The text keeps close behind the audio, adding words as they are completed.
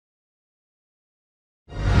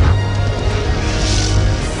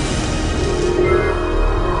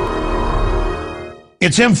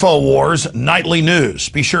It's InfoWars Nightly News.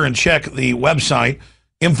 Be sure and check the website,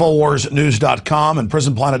 InfoWarsNews.com and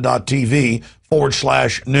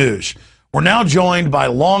PrisonPlanet.tv/news. We're now joined by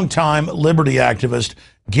longtime liberty activist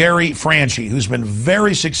Gary Franchi, who's been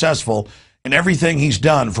very successful in everything he's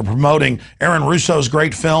done, from promoting Aaron Russo's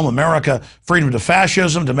great film, America, Freedom to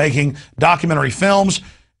Fascism, to making documentary films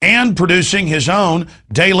and producing his own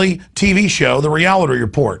daily TV show, The Reality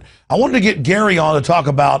Report. I wanted to get Gary on to talk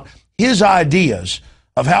about his ideas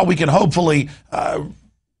of how we can hopefully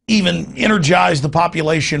even energize the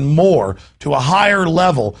population more to a higher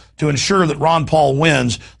level to ensure that Ron Paul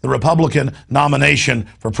wins the Republican nomination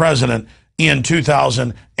for president in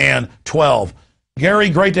 2012. Gary,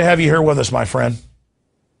 great to have you here with us, my friend.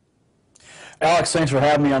 Alex, thanks for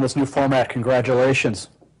having me on this new format. Congratulations.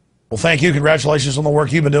 Well, thank you. Congratulations on the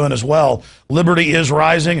work you've been doing as well. Liberty is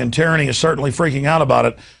rising, and tyranny is certainly freaking out about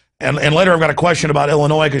it. And later I've got a question about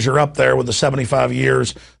Illinois, because you're up there with the 75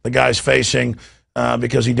 years the guy's facing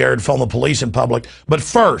because he dared film the police in public. But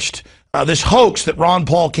first, this hoax that Ron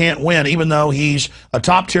Paul can't win, even though he's a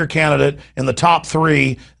top-tier candidate in the top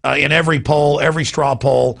three in every poll, every straw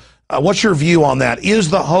poll. What's your view on that?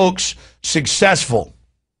 Is the hoax successful?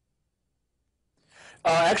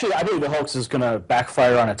 Actually, I believe the hoax is going to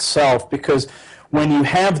backfire on itself, because when you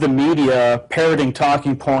have the media parroting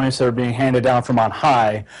talking points that are being handed down from on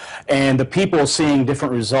high, and the people seeing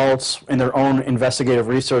different results in their own investigative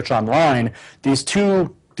research online, these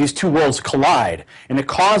two worlds collide, and it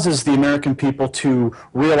causes the American people to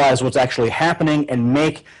realize what's actually happening and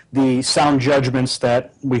make the sound judgments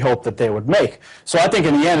that we hope that they would make. So I think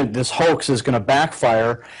in the end, this hoax is going to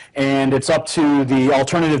backfire, and it's up to the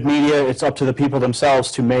alternative media, it's up to the people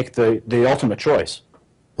themselves to make the ultimate choice.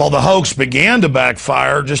 Well, the hoax began to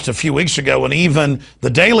backfire just a few weeks ago when even The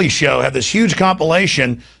Daily Show had this huge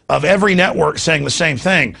compilation of every network saying the same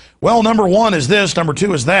thing. Well, number one is this, number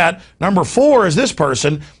two is that, number four is this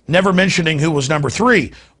person, never mentioning who was number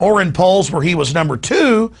three. Or in polls where he was number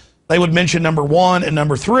two, they would mention number one and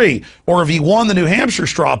number three. Or if he won the New Hampshire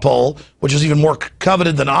straw poll, which is even more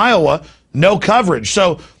coveted than Iowa, no coverage.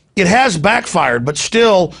 So it has backfired, but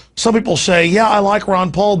still, some people say, yeah, I like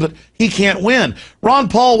Ron Paul, but he can't win. Ron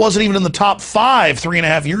Paul wasn't even in the top 5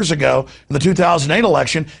 3.5 years ago in the 2008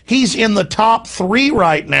 election. He's in the top 3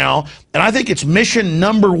 right now, and I think it's mission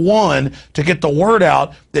number 1 to get the word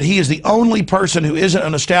out that he is the only person who isn't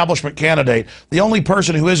an establishment candidate, the only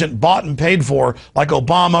person who isn't bought and paid for, like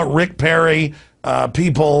Obama, Rick Perry,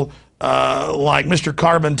 people like Mr.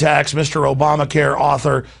 Carbon Tax, Mr. Obamacare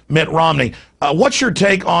author Mitt Romney. What's your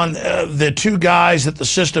take on the two guys that the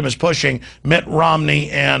system is pushing, Mitt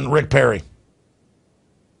Romney and Rick Perry?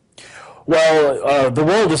 Well, the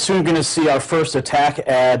world is soon going to see our first attack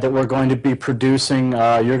ad that we're going to be producing.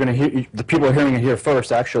 You're going to hear, the people are hearing it here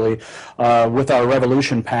first, actually, with our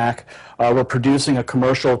Revolution PAC. We're producing a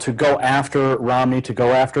commercial to go after Romney, to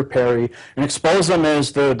go after Perry, and expose them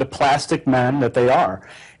as the plastic men that they are.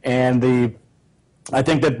 And I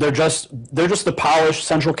think that they're just the polished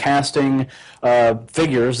central casting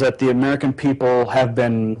figures that the American people have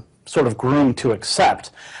been sort of groomed to accept.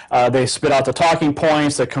 They spit out the talking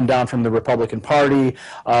points that come down from the Republican Party.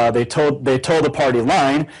 They toe the party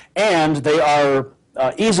line, and they are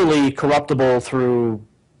easily corruptible through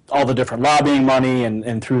all the different lobbying money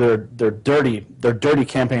and through their dirty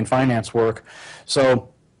campaign finance work. So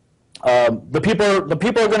the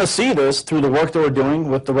people are going to see this through the work that we're doing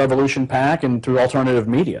with the Revolution PAC and through alternative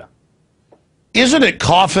media. Isn't it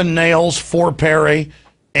coffin nails for Perry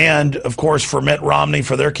and, of course, for Mitt Romney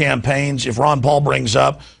for their campaigns? If Ron Paul brings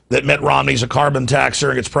up that Mitt Romney's a carbon taxer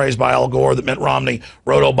and gets praised by Al Gore, that Mitt Romney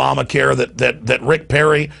wrote Obamacare, that Rick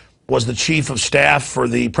Perry was the chief of staff for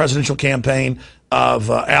the presidential campaign of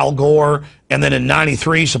Al Gore, and then in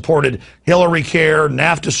 '93 supported Hillary Care,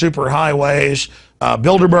 NAFTA superhighways,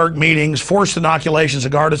 Bilderberg meetings, forced inoculations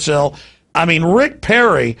of Gardasil. I mean, Rick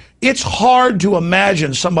Perry, it's hard to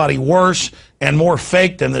imagine somebody worse and more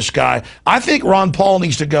fake than this guy. I think Ron Paul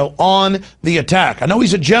needs to go on the attack. I know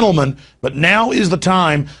he's a gentleman, but now is the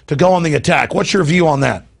time to go on the attack. What's your view on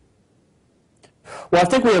that? Well, I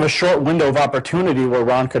think we have a short window of opportunity where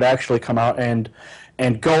Ron could actually come out and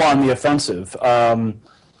go on the offensive.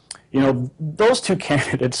 You know, those two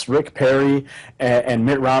candidates, Rick Perry and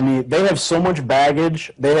Mitt Romney, they have so much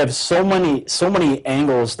baggage. They have so many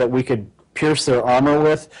angles that we could pierce their armor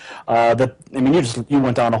with. That, I mean, you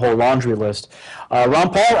went down a whole laundry list. Ron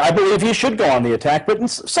Paul, I believe he should go on the attack, but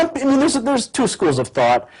there's two schools of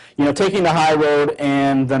thought. You know, taking the high road,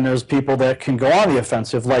 and then there's people that can go on the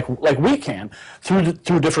offensive, like we can,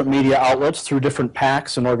 through different media outlets, through different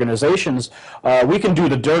PACs and organizations. We can do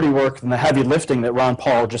the dirty work and the heavy lifting that Ron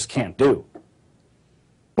Paul just can't do.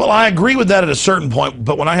 Well, I agree with that at a certain point,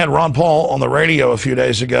 but when I had Ron Paul on the radio a few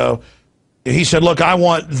days ago, he said, look, I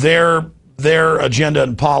want their agenda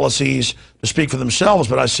and policies to speak for themselves.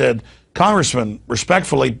 But I said, Congressman,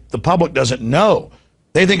 respectfully, the public doesn't know.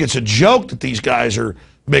 They think it's a joke that these guys are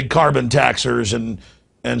big carbon taxers and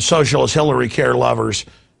socialist Hillary care lovers.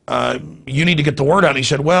 You need to get the word out. And he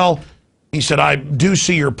said, well, I do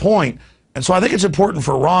see your point. And so I think it's important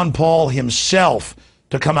for Ron Paul himself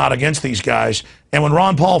to come out against these guys. And when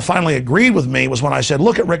Ron Paul finally agreed with me was when I said,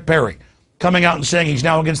 look at Rick Perry coming out and saying he's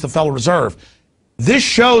now against the Federal Reserve. This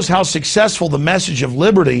shows how successful the message of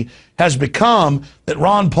liberty has become, that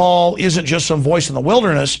Ron Paul isn't just some voice in the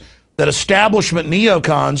wilderness, that establishment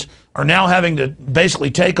neocons are now having to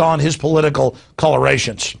basically take on his political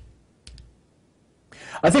colorations.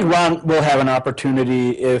 I think Ron will have an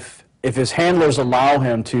opportunity if his handlers allow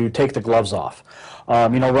him to take the gloves off.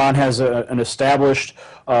 You know, Ron has an established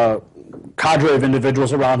cadre of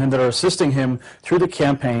individuals around him that are assisting him through the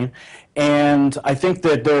campaign, and I think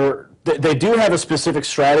that they do have a specific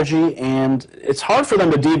strategy, and it's hard for them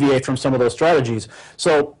to deviate from some of those strategies.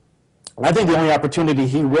 So I think the only opportunity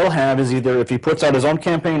he will have is either if he puts out his own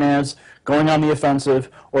campaign ads, going on the offensive,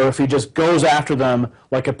 or if he just goes after them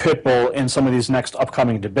like a pit bull in some of these next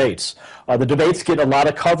upcoming debates. The debates get a lot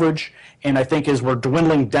of coverage, and I think as we're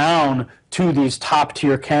dwindling down to these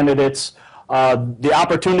top-tier candidates, the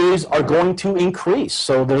opportunities are going to increase.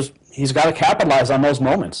 So he's got to capitalize on those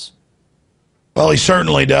moments. Well, he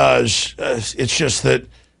certainly does. It's just that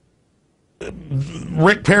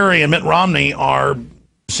Rick Perry and Mitt Romney are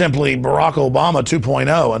simply Barack Obama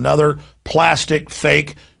 2.0, another plastic,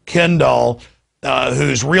 fake Ken doll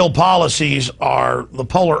whose real policies are the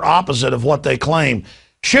polar opposite of what they claim.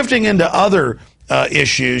 Shifting into other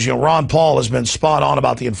issues, you know, Ron Paul has been spot on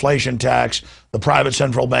about the inflation tax, the private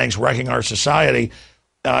central banks wrecking our society.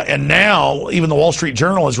 And now even the Wall Street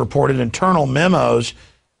Journal has reported internal memos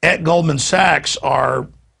at Goldman Sachs are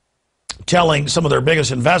telling some of their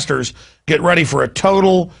biggest investors, get ready for a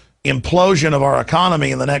total implosion of our economy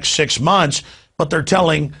in the next 6 months. But they're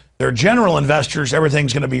telling their general investors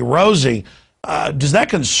everything's going to be rosy. Does that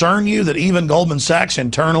concern you that even Goldman Sachs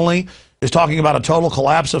internally is talking about a total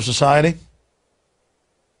collapse of society?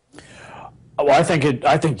 Well, I think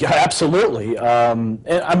absolutely. You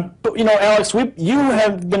know, Alex, you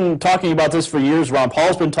have been talking about this for years. Ron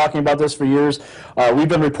Paul's been talking about this for years. We've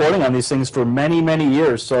been reporting on these things for many, many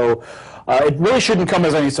years. So it really shouldn't come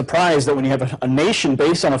as any surprise that when you have a nation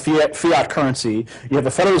based on a fiat currency, you have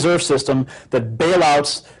a Federal Reserve System that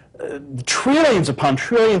bailouts trillions upon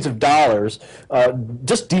trillions of dollars,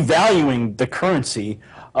 just devaluing the currency.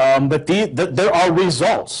 But there are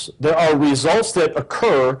results. There are results that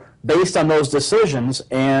occur based on those decisions,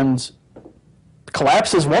 and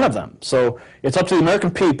collapse is one of them. So it's up to the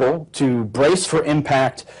American people to brace for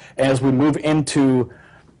impact as we move into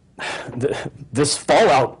this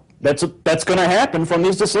fallout that's going to happen from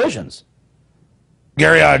these decisions.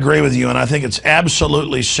 Gary, I agree with you, and I think it's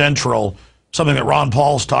absolutely central, something that Ron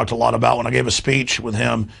Paul's talked a lot about when I gave a speech with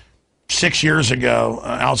him 6 years ago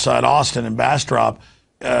outside Austin in Bastrop.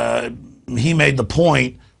 He made the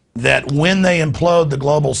point that when they implode the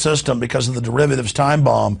global system because of the derivatives time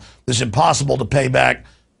bomb, this impossible to pay back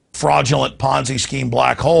fraudulent Ponzi scheme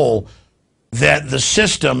black hole, that the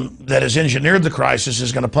system that has engineered the crisis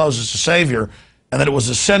is going to pose as a savior, and that it was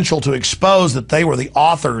essential to expose that they were the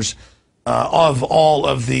authors of all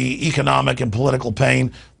of the economic and political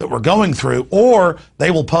pain that we're going through, or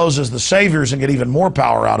they will pose as the saviors and get even more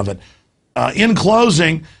power out of it. In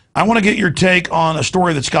closing, I want to get your take on a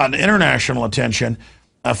story that's gotten international attention.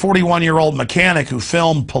 A 41-year-old mechanic who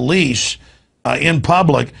filmed police in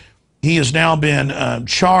public. He has now been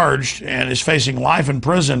charged and is facing life in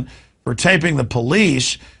prison for taping the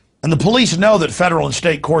police. And the police know that federal and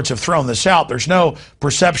state courts have thrown this out. There's no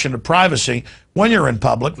perception of privacy when you're in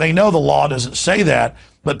public. They know the law doesn't say that,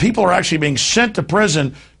 but people are actually being sent to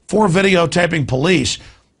prison for videotaping police.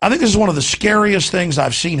 I think this is one of the scariest things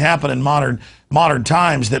I've seen happen in modern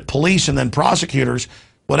times, that police and then prosecutors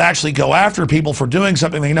would actually go after people for doing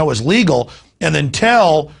something they know is legal and then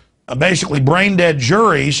tell basically brain-dead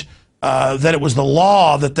juries that it was the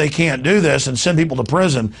law that they can't do this and send people to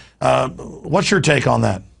prison. What's your take on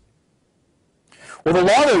that? Well, the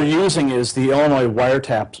law they're using is the Illinois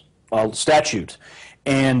wiretap statute,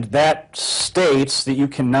 and that states that you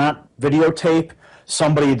cannot videotape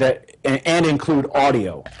somebody and include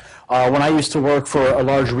audio. When I used to work for a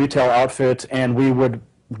large retail outfit and we would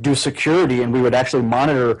do security and we would actually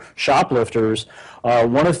monitor shoplifters,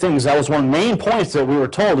 one of the things, that was one of the main points that we were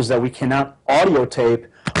told, is that we cannot audio tape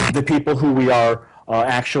the people who we are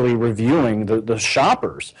actually reviewing, the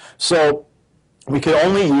shoppers. So we could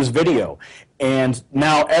only use video. And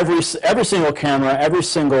now every single camera, every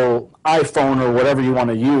single iPhone or whatever you want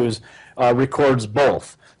to use records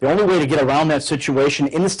both. The only way to get around that situation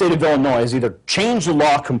in the state of Illinois is either change the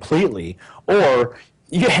law completely, or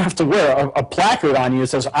you have to wear a placard on you that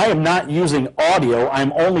says, I am not using audio,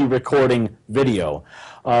 I'm only recording video.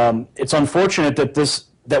 It's unfortunate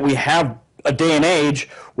that we have a day and age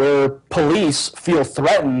where police feel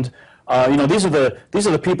threatened. These are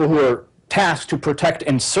the people who are tasked to protect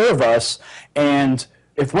and serve us, and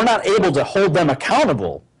if we're not able to hold them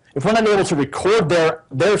accountable, if we're not able to record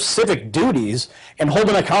their civic duties and hold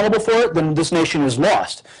them accountable for it, then this nation is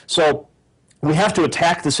lost. So we have to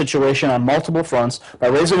attack the situation on multiple fronts by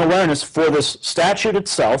raising awareness for this statute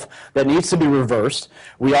itself that needs to be reversed.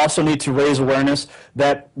 We also need to raise awareness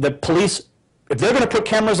that the police, if they're going to put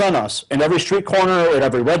cameras on us in every street corner, at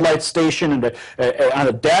every red light station, and on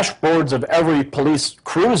the dashboards of every police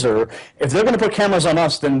cruiser, if they're going to put cameras on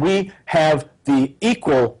us, then we have the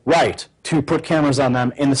equal right to put cameras on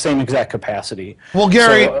them in the same exact capacity. Well,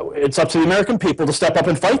 Gary, so it's up to the American people to step up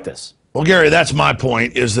and fight this. Well, Gary, that's my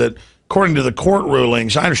point, is that according to the court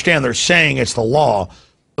rulings, I understand they're saying it's the law,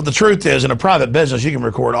 but the truth is, in a private business, you can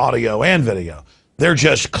record audio and video. They're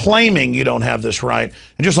just claiming you don't have this right.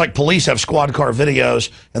 And just like police have squad car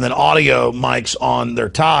videos and then audio mics on their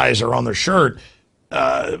ties or on their shirt,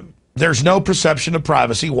 there's no perception of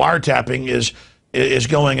privacy. Wiretapping is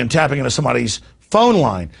going and tapping into somebody's phone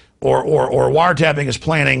line, or wiretapping is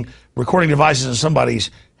planting recording devices in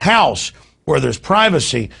somebody's house where there's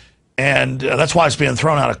privacy. And that's why it's being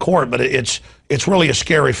thrown out of court. But it's really a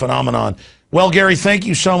scary phenomenon. Well, Gary, thank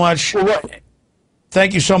you so much.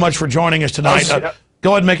 Thank you so much for joining us tonight.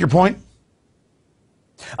 Go ahead and make your point.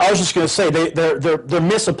 I was just going to say they're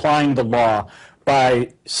misapplying the law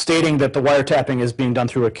by stating that the wiretapping is being done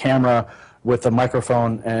through a camera with a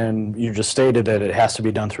microphone, and you just stated that it has to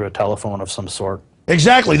be done through a telephone of some sort.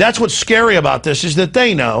 Exactly. That's what's scary about this, is that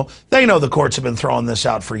they know the courts have been throwing this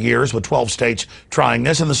out for years with 12 states trying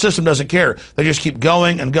this, and the system doesn't care. They just keep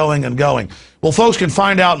going and going and going. Well, folks can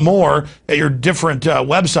find out more at your different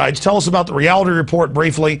websites. Tell us about the reality report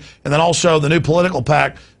briefly, and then also the new political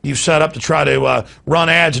PAC you've set up to try to run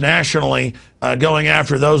ads nationally going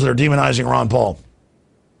after those that are demonizing Ron Paul.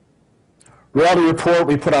 Reality Report,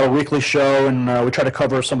 we put out a weekly show, and we try to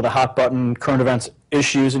cover some of the hot button current events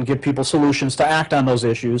issues and give people solutions to act on those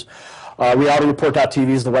issues. RealityReport.tv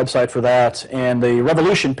is the website for that, and the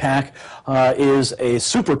Revolution PAC is a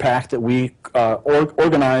super PAC that we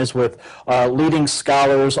organize with leading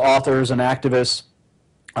scholars, authors, and activists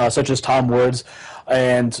such as Tom Woods,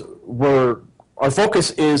 and our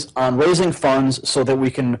focus is on raising funds so that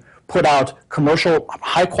we can put out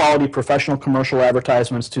high-quality professional commercial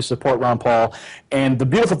advertisements to support Ron Paul. And the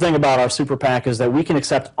beautiful thing about our Super PAC is that we can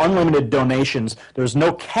accept unlimited donations. There's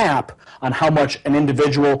no cap on how much an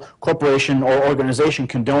individual, corporation, or organization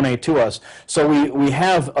can donate to us. So we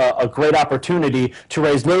have a great opportunity to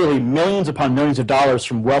raise literally millions upon millions of dollars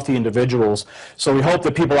from wealthy individuals. So we hope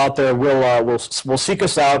that people out there will seek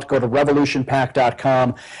us out, go to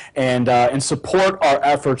revolutionpac.com, and support our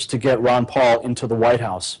efforts to get Ron Paul into the White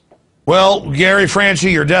House. Well, Gary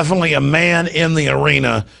Franchi, you're definitely a man in the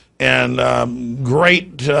arena, and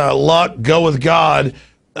great luck. Go with God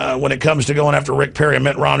when it comes to going after Rick Perry and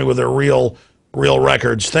Mitt Romney with their real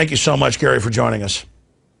records. Thank you so much, Gary, for joining us.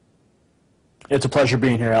 It's a pleasure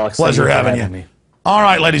being here, Alex. Pleasure having you. Me. All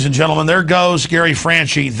right, ladies and gentlemen, there goes Gary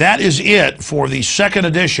Franchi. That is it for the second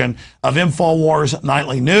edition of InfoWars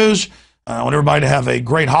Nightly News. I want everybody to have a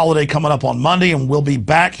great holiday coming up on Monday, and we'll be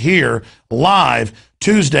back here live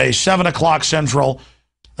Tuesday, 7 o'clock Central.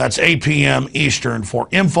 That's 8 p.m. Eastern for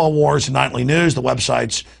InfoWars Nightly News. The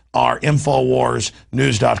websites are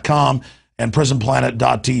InfoWarsNews.com and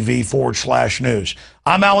PrisonPlanet.tv/news.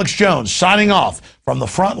 I'm Alex Jones, signing off from the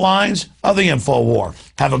front lines of the InfoWar.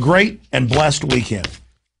 Have a great and blessed weekend.